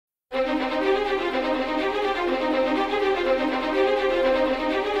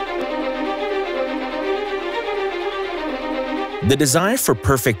The desire for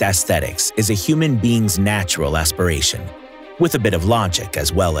perfect aesthetics is a human being's natural aspiration, with a bit of logic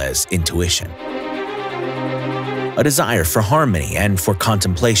as well as intuition. A desire for harmony and for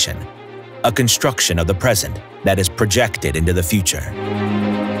contemplation, a construction of the present that is projected into the future.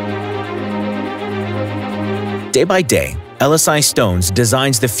 Day by day, LSI Stones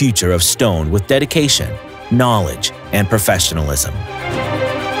designs the future of stone with dedication, knowledge, and professionalism.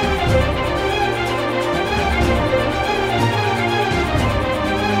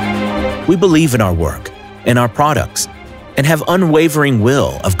 We believe in our work, in our products, and have unwavering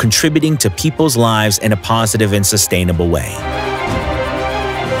will of contributing to people's lives in a positive and sustainable way.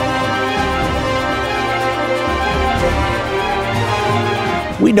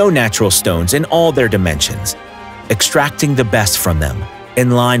 We know natural stones in all their dimensions, extracting the best from them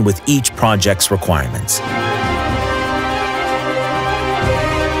in line with each project's requirements.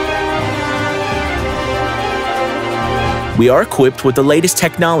 We are equipped with the latest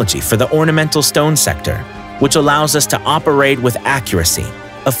technology for the ornamental stone sector, which allows us to operate with accuracy,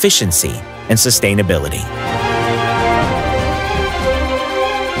 efficiency, and sustainability.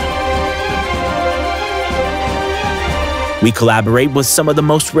 We collaborate with some of the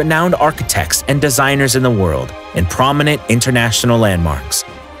most renowned architects and designers in the world in prominent international landmarks,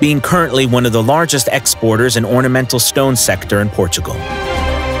 being currently one of the largest exporters in ornamental stone sector in Portugal.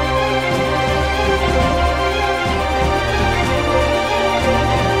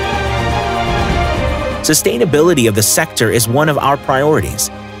 Sustainability of the sector is one of our priorities,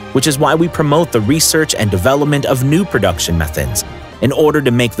 which is why we promote the research and development of new production methods in order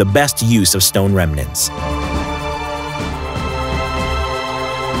to make the best use of stone remnants.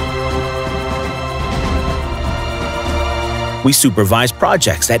 We supervise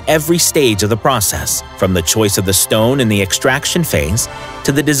projects at every stage of the process, from the choice of the stone in the extraction phase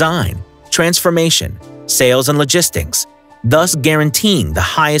to the design, transformation, sales, and logistics, thus guaranteeing the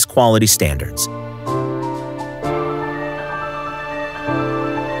highest quality standards.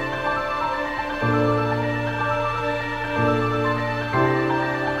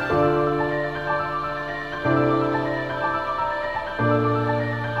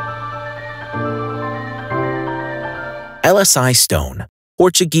 LSI Stone,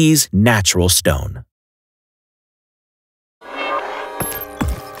 Portuguese natural stone.